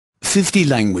50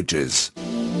 languages.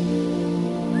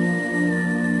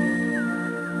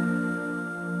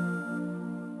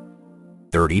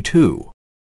 32.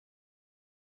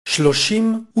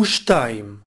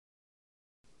 32.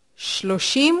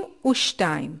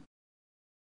 32.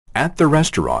 At the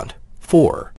restaurant.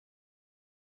 4.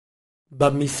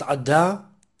 במסעדה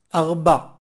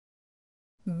 4.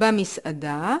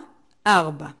 במסעדה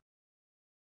 4.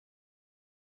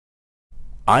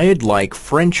 I'd like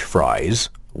French fries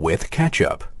with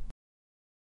ketchup.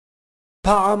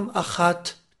 פעם אחת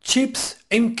צ'יפס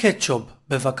עם קטשופ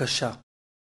בבקשה.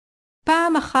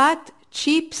 פעם אחת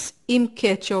צ'יפס עם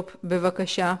קטשופ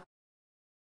בבקשה.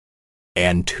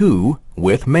 And 2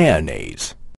 with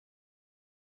mayonnaise.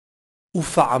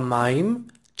 ופעמיים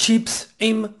צ'יפס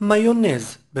עם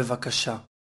מיונז בבקשה.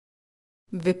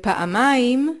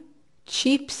 ופעמיים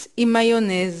צ'יפס עם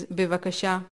מיונז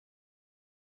בבקשה.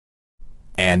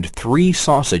 And 3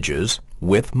 sausages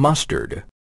with mustard.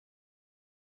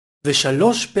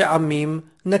 ו3 פעמים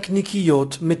נקניקיות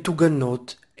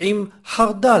מטוגנות עם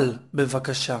חרדל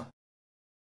בבקשה.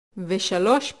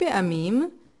 ו3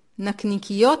 פעמים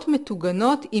נקניקיות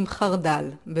מטוגנות עם חרדל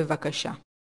בבקשה.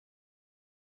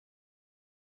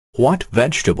 What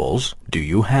vegetables do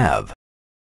you have?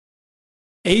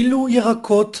 אילו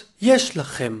ירקות יש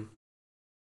לכם?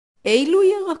 אילו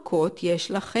ירקות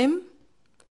יש לכם?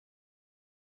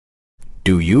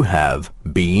 Do you have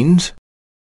beans?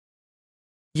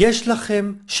 יש לכם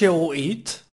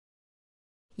שעועית?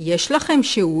 יש לכם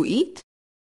שעועית?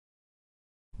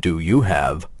 Do you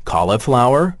have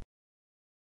cauliflower?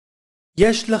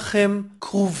 יש לכם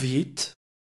כרובית?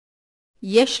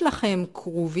 יש לכם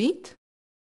כרובית?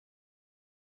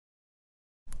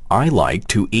 I like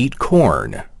to eat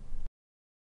corn.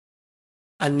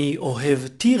 אני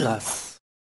אוהב תירס.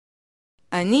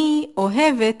 אני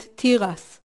אוהבת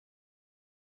תירס.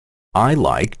 I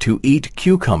like to eat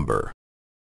cucumber.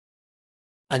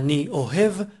 אני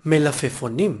אוהב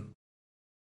מלפפונים.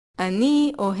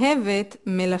 אני אוהבת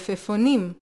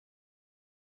מלפפונים.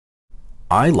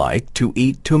 I like to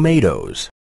eat tomatoes.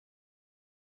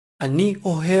 אני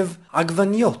אוהב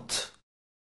עגבניות.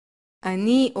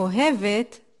 אני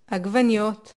אוהבת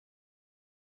עגבניות.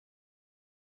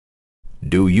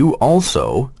 Do you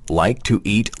also like to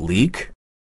eat leek?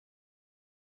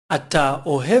 אתה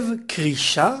אוהב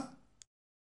קרישה?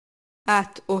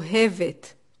 את אוהבת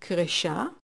קרישה?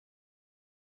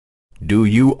 Do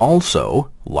you also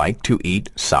like to eat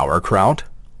sauerkraut?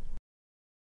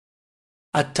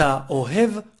 אתה אוהב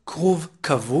כרוב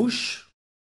כבוש?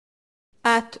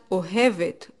 את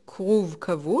אוהבת כרוב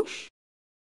כבוש?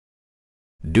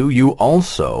 Do you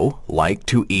also like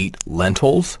to eat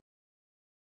lentils?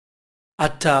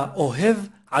 אתה אוהב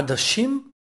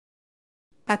עדשים?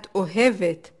 את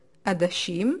אוהבת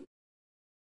עדשים?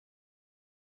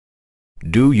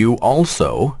 Do you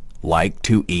also like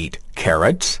to eat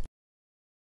carrots?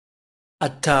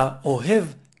 אתה אוהב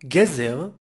גזר?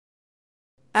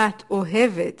 את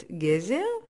אוהבת גזר?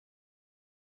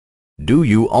 Do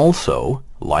you also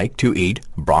like to eat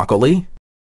broccoli?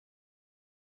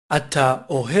 אתה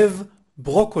אוהב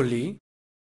ברוקולי?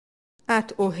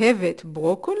 את אוהבת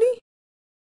ברוקולי?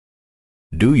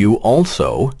 Do you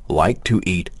also like to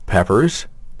eat peppers?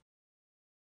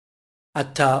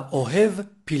 אתה אוהב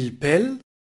פלפל?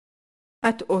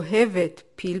 את אוהבת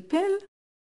פלפל?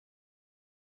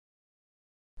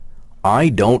 I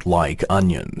don't like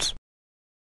onions.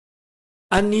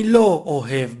 אני לא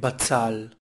אוהב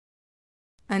בצל.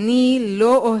 אני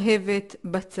לא אוהבת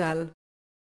בצל.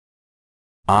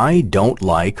 I don't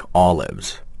like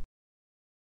olives.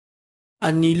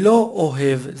 אני לא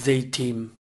אוהב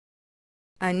זיתים.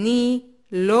 אני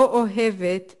לא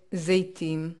אוהבת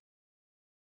זיתים.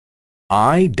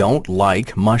 I don't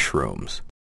like mushrooms.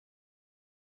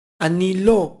 אני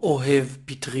לא אוהב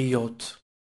פטריות.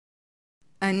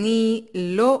 אני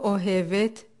לא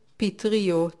אוהבת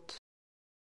פטריות.